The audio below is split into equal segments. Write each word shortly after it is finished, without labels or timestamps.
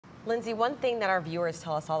Lindsay, one thing that our viewers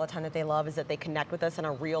tell us all the time that they love is that they connect with us on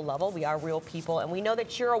a real level. We are real people, and we know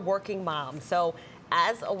that you're a working mom. So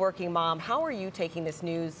as a working mom, how are you taking this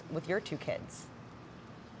news with your 2 kids?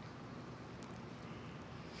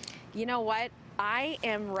 You know what? I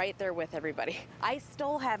am right there with everybody. I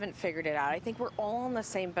still haven't figured it out. I think we're all in the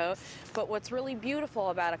same boat. But what's really beautiful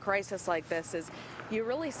about a crisis like this is you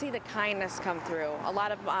really see the kindness come through. A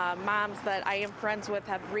lot of moms that I am friends with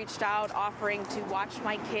have reached out offering to watch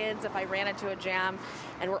my kids if I ran into a jam,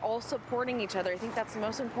 and we're all supporting each other. I think that's the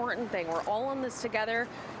most important thing. We're all in this together,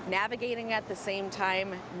 navigating at the same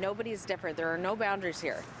time. Nobody's different. There are no boundaries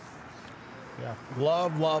here. Yeah,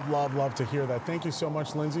 love to hear that. Thank you so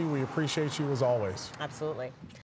much, Lindsay. We appreciate you as always. Absolutely.